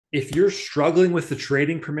If you're struggling with the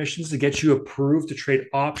trading permissions to get you approved to trade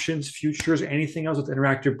options, futures, anything else with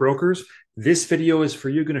interactive brokers, this video is for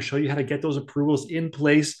you. Going to show you how to get those approvals in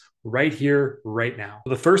place right here, right now.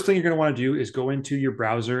 The first thing you're going to want to do is go into your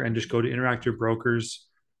browser and just go to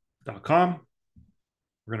interactivebrokers.com.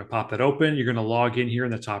 We're going to pop that open. You're going to log in here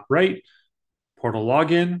in the top right, portal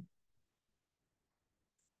login.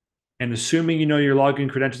 And assuming you know your login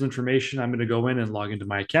credentials information, I'm going to go in and log into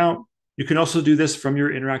my account. You can also do this from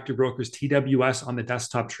your Interactive Brokers TWS on the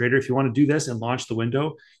desktop trader. If you want to do this and launch the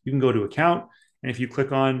window, you can go to account. And if you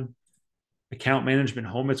click on account management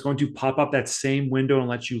home, it's going to pop up that same window and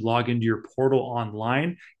let you log into your portal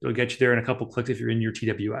online. It'll get you there in a couple of clicks if you're in your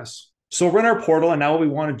TWS. So we're in our portal, and now what we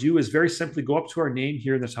want to do is very simply go up to our name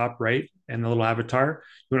here in the top right and the little avatar.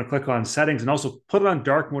 You want to click on settings and also put it on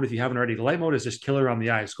dark mode if you haven't already. The light mode is just killer on the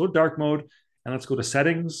eyes. Go dark mode and let's go to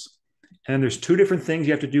settings. And then there's two different things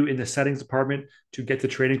you have to do in the settings department to get the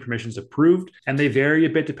trading permissions approved. And they vary a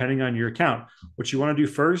bit depending on your account. What you want to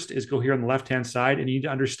do first is go here on the left-hand side, and you need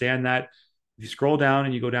to understand that if you scroll down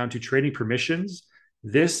and you go down to trading permissions,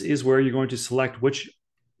 this is where you're going to select which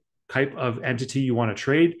type of entity you want to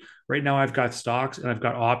trade. Right now, I've got stocks and I've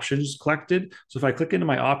got options collected. So if I click into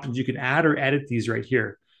my options, you can add or edit these right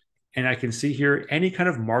here. And I can see here any kind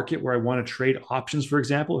of market where I want to trade options, for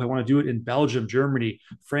example. If I want to do it in Belgium, Germany,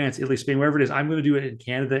 France, Italy, Spain, wherever it is, I'm going to do it in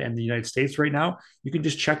Canada and the United States right now. You can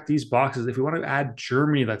just check these boxes. If we want to add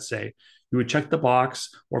Germany, let's say, you would check the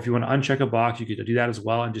box, or if you want to uncheck a box, you could do that as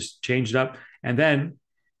well and just change it up. And then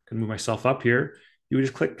I can move myself up here. You would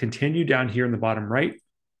just click continue down here in the bottom right.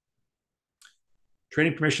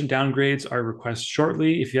 Trading permission downgrades are requested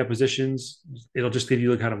shortly. If you have positions, it'll just give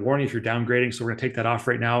you a kind of warning if you're downgrading. So we're going to take that off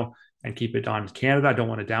right now and keep it on Canada. I don't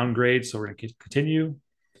want to downgrade, so we're going to continue.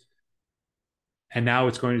 And now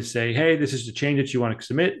it's going to say, hey, this is the change that you want to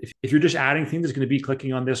submit. If you're just adding things, it's going to be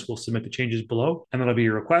clicking on this. We'll submit the changes below, and that'll be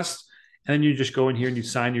your request. And then you just go in here and you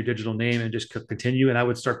sign your digital name and just click continue, and I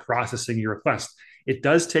would start processing your request. It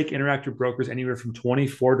does take Interactive Brokers anywhere from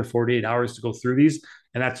 24 to 48 hours to go through these.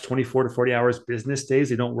 And that's 24 to 40 hours business days.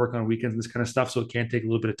 They don't work on weekends and this kind of stuff. So it can take a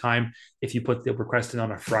little bit of time if you put the request in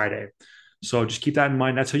on a Friday. So just keep that in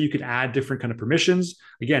mind. That's how you can add different kind of permissions.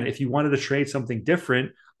 Again, if you wanted to trade something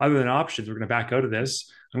different other than options, we're going to back out of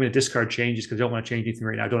this. I'm going to discard changes because I don't want to change anything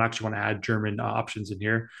right now. I don't actually want to add German options in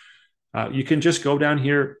here. You can just go down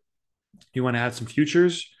here. You want to add some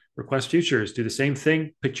futures, request futures, do the same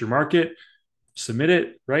thing, pick your market, submit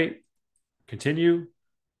it, right? Continue.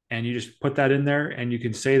 And you just put that in there and you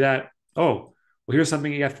can say that, oh, well, here's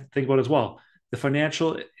something you have to think about as well. The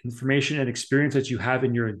financial information and experience that you have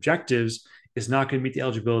in your objectives is not going to meet the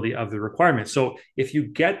eligibility of the requirements. So if you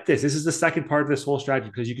get this, this is the second part of this whole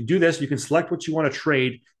strategy, because you can do this, you can select what you want to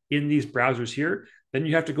trade in these browsers here. Then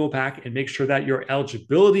you have to go back and make sure that your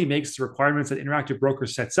eligibility makes the requirements that Interactive Broker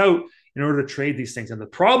sets out in order to trade these things. And the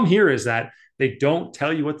problem here is that they don't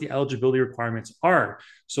tell you what the eligibility requirements are.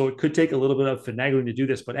 So it could take a little bit of finagling to do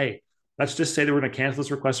this, but hey, let's just say that we're going to cancel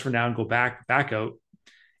this request for now and go back out.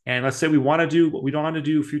 And let's say we want to do what we don't want to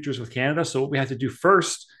do futures with Canada. So what we have to do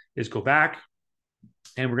first is go back,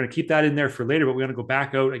 and we're going to keep that in there for later, but we're going to go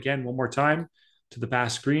back out again one more time to the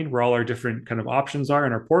past screen where all our different kind of options are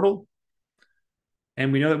in our portal.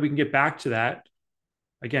 And we know that we can get back to that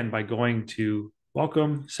again by going to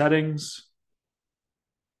welcome, settings.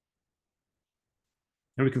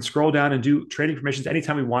 And we can scroll down and do trading permissions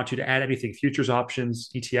anytime we want to add anything, futures, options,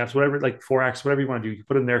 ETFs, whatever, like Forex, whatever you want to do, you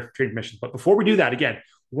put in there trading permissions. But before we do that, again,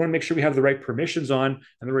 we want to make sure we have the right permissions on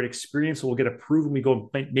and the right experience, so we'll get approved when we go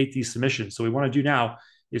make these submissions. So what we want to do now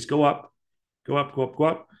is go up,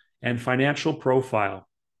 and financial profile.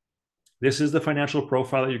 This is the financial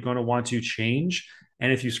profile that you're going to want to change.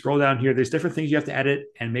 And if you scroll down here, there's different things you have to edit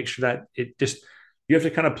and make sure that you have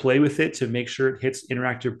to kind of play with it to make sure it hits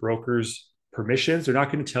Interactive Brokers permissions. They're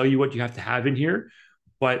not going to tell you what you have to have in here,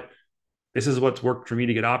 but this is what's worked for me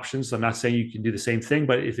to get options. So I'm not saying you can do the same thing,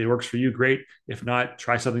 but if it works for you, great. If not,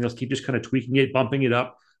 try something else. Keep just kind of tweaking it, bumping it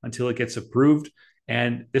up until it gets approved.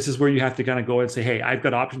 And this is where you have to kind of go and say, hey, I've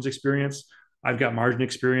got options experience, I've got margin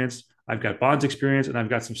experience, I've got bonds experience, and I've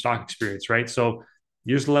got some stock experience, right? So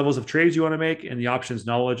here's the levels of trades you want to make and the options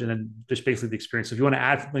knowledge, and then just basically the experience. So if you want to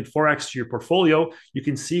add like Forex to your portfolio, you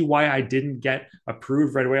can see why I didn't get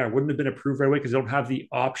approved right away. I wouldn't have been approved right away because I don't have the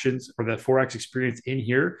options or the Forex experience in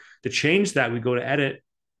here. To change that, we go to edit.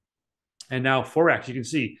 And now Forex, you can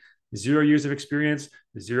see 0 years of experience,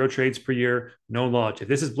 0 trades per year, no knowledge. If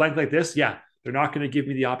this is blank like this, yeah, they're not going to give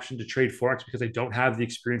me the option to trade Forex because I don't have the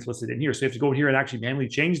experience listed in here. So you have to go in here and actually manually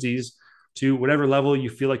change these to whatever level you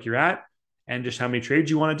feel like you're at, and just how many trades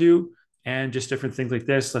you want to do, and just different things like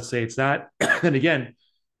this. Let's say it's that. And again,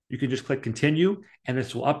 you can just click continue and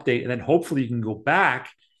this will update. And then hopefully you can go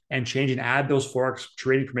back and change and add those Forex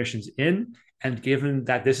trading permissions in. And given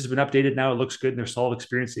that this has been updated now, it looks good and there's solid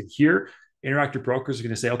experience in here, Interactive Brokers are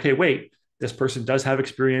going to say, okay, wait, this person does have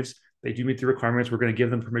experience. They do meet the requirements. We're going to give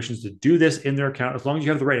them permissions to do this in their account, as long as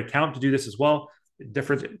you have the right account to do this as well.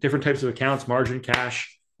 Different types of accounts, margin,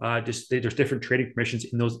 cash, there's different trading permissions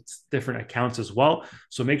in those different accounts as well.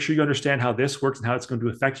 So make sure you understand how this works and how it's going to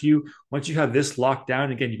affect you. Once you have this locked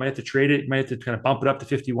down, again, you might have to trade it. You might have to kind of bump it up to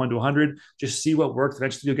 51 to 100. Just see what works.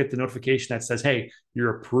 Eventually, you'll get the notification that says, hey,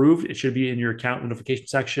 you're approved. It should be in your account notification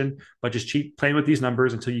section, but just keep playing with these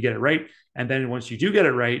numbers until you get it right. And then once you do get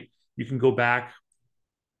it right, you can go back.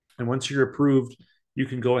 And once you're approved, you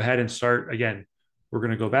can go ahead and start again. We're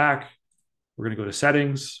going to go back. We're going to go to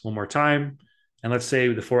settings one more time. And let's say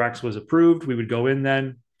the Forex was approved. We would go in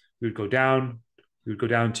then. We would go down. We would go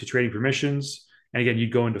down to trading permissions. And again,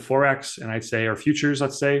 you'd go into Forex. And I'd say our futures,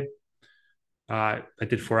 let's say. I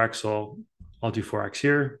did Forex, so I'll do Forex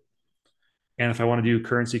here. And if I want to do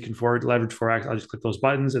currency conformed leverage Forex, I'll just click those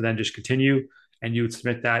buttons and then just continue. And you would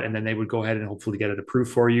submit that. And then they would go ahead and hopefully get it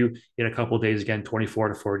approved for you in a couple of days, again, 24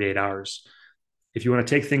 to 48 hours. If you want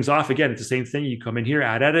to take things off, again, it's the same thing. You come in here,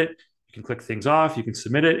 add edit. You can click things off, you can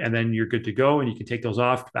submit it, and then you're good to go. And you can take those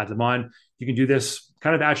off, add them on. You can do this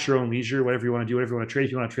kind of at your own leisure, whatever you want to do, whatever you want to trade.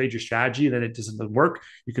 If you want to trade your strategy and then it doesn't work,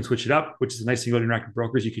 you can switch it up, which is the nice thing about Interactive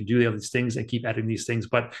Brokers. You can do all these things and keep adding these things,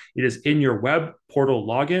 but it is in your web portal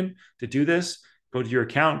login to do this. Go to your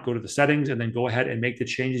account, go to the settings, and then go ahead and make the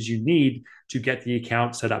changes you need to get the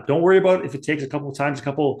account set up. Don't worry about if it takes a couple of times, a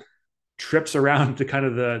couple trips around to kind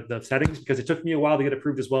of the settings, because it took me a while to get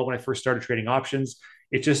approved as well when I first started trading options.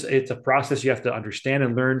 It's a process you have to understand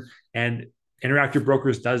and learn. And Interactive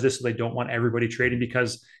Brokers does this so they don't want everybody trading,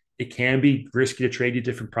 because it can be risky to trade you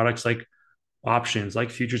different products like options,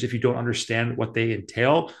 like futures, if you don't understand what they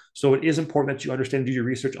entail. So it is important that you understand and do your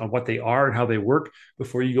research on what they are and how they work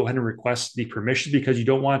before you go ahead and request the permission, because you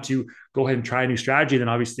don't want to go ahead and try a new strategy and then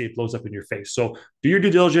obviously it blows up in your face. So do your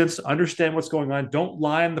due diligence, understand what's going on. Don't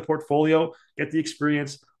lie on the portfolio, get the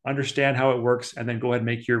experience, understand how it works, and then go ahead and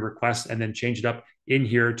make your request and then change it up in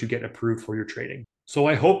here to get approved for your trading. So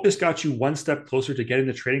I hope this got you one step closer to getting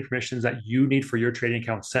the trading permissions that you need for your trading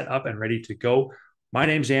account set up and ready to go. My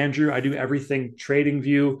name's Andrew. I do everything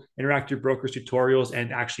TradingView, Interactive Brokers tutorials,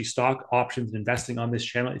 and actually stock options and investing on this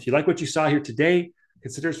channel. If you like what you saw here today,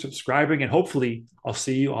 consider subscribing, and hopefully I'll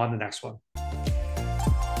see you on the next one.